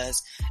group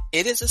because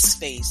it is a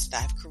space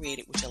that I've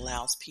created which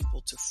allows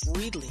people to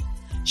freely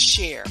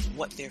share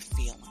what they're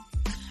feeling.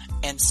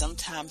 And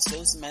sometimes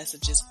those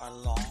messages are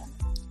long.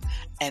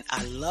 And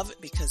I love it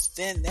because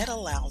then that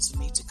allows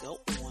me to go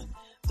on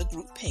the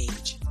group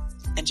page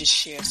and just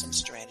share some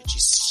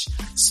strategies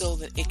so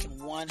that it can,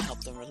 one,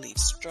 help them relieve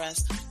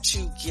stress,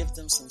 two, give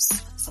them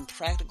some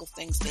practical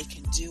things they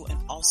can do, and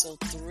also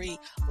three,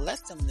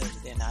 let them know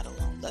that they're not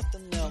alone. Let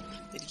them know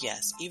that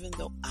yes, even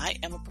though I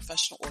am a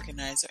professional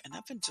organizer and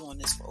I've been doing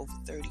this for over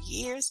 30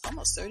 years,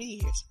 almost 30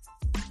 years,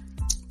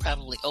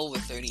 probably over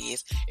 30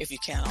 years, if you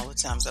count all the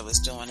times I was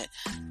doing it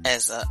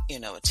as a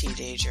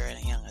teenager and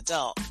a young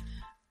adult,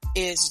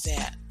 is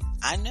that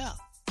I know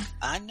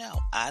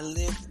I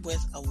live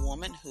with a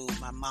woman who,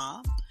 my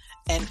mom,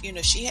 and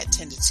she had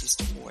tendencies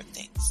to hoard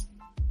things.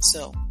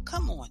 So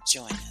come on,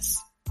 join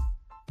us.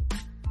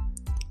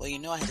 Well,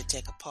 I had to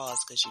take a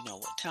pause because you know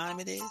what time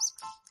it is.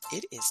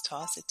 It is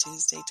Toss It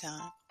Tuesday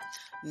time.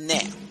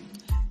 Now,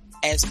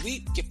 as we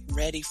get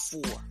ready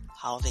for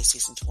holiday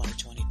season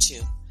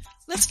 2022,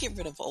 let's get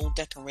rid of old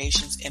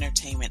decorations,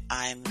 entertainment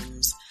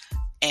items,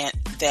 and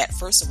that,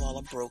 first of all,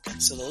 are broken.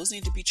 So those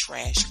need to be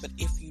trashed. But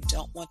if you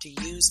don't want to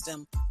use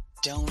them,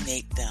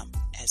 donate them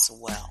as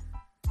well.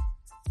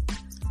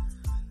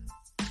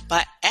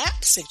 My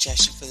app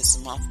suggestion for this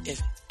month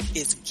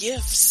is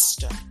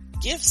Giftster.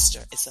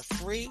 Giftster is a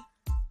free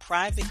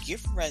private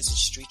gift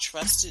registry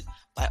trusted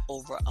by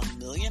over 1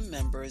 million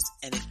members,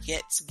 and it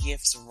gets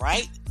gifts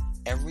right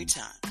every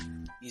time.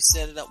 You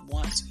set it up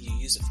once, you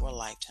use it for a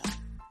lifetime.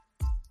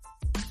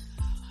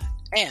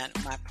 And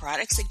my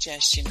product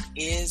suggestion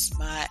is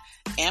my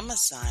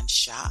Amazon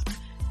shop.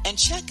 And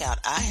check out,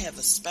 I have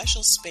a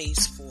special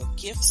space for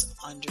gifts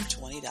under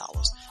 $20.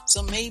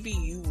 So maybe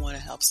you want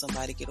to help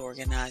somebody get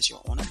organized,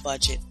 you're on a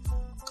budget,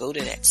 go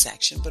to that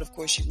section. But of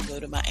course, you can go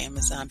to my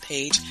Amazon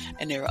page,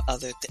 and there are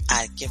other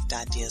gift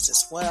ideas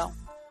as well.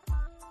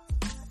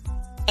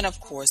 And of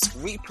course,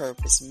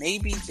 repurpose.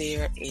 Maybe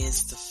there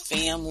is the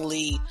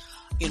family,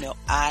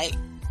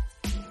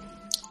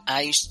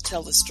 I used to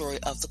tell the story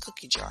of the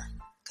cookie jar.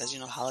 Because,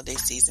 holiday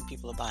season,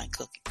 people are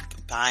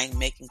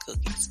making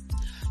cookies.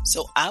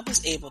 So I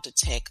was able to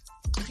take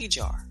a cookie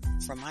jar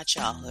from my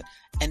childhood,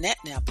 and that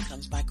now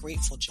becomes my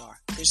grateful jar.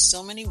 There's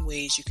so many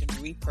ways you can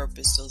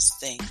repurpose those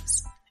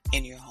things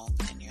in your home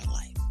and your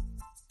life.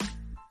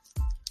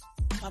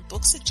 My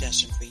book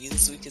suggestion for you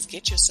this week is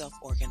Get Yourself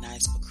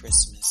Organized for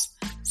Christmas.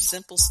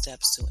 Simple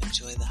steps to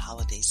enjoy the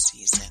holiday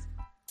season.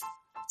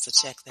 So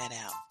check that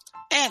out.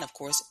 And of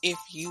course, if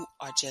you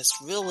are just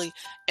really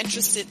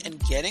interested in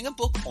getting a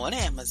book on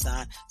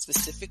Amazon,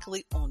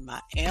 specifically on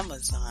my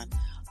Amazon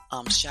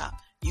shop,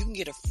 you can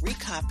get a free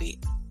copy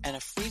and a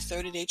free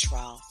 30-day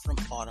trial from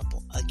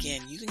Audible.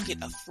 Again, you can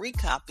get a free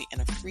copy and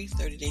a free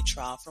 30-day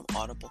trial from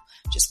Audible.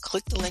 Just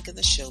click the link in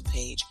the show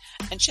page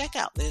and check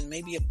out. There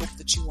may be a book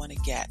that you want to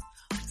get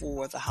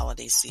for the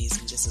holiday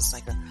season, just as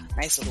like a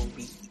nice little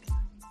read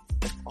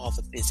with all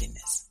the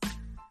busyness.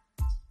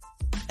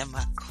 And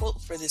my quote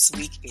for this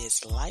week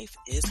is, life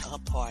is a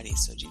party,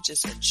 so you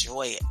just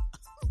enjoy it.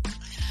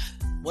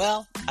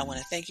 Well, I want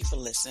to thank you for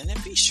listening,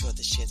 and be sure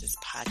to share this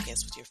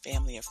podcast with your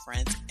family and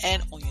friends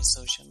and on your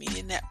social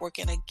media network.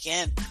 And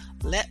again,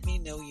 let me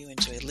know you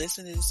enjoy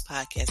listening to this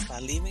podcast by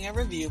leaving a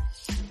review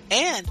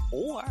and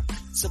or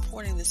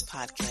supporting this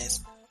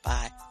podcast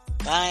by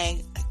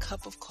buying a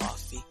cup of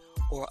coffee,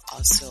 or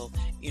also,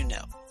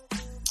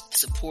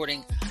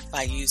 supporting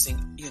by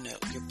using, your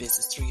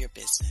business through your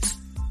business.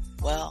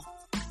 Well,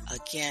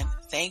 again,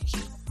 thank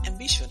you, and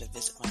be sure to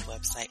visit my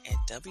website at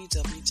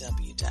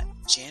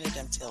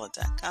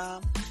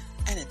www.janetmtaylor.com.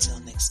 And until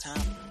next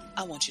time,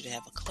 I want you to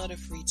have a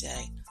clutter-free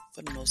day,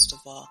 but most of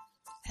all,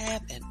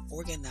 have an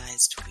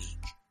organized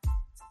week.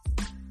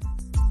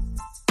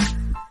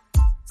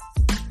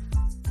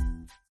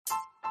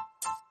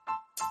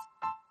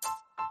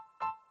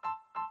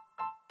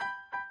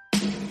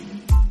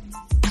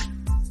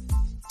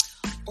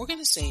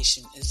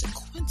 Organization is a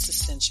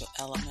quintessential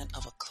element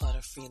of a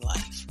clutter-free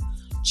life.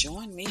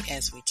 Join me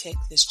as we take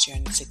this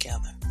journey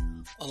together.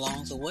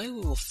 Along the way,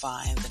 we will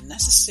find the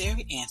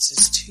necessary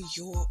answers to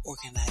your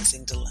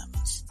organizing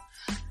dilemmas.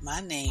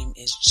 My name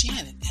is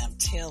Janet M.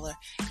 Taylor,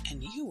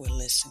 and you are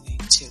listening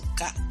to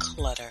Got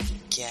Clutter,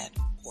 Get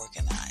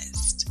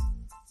Organized.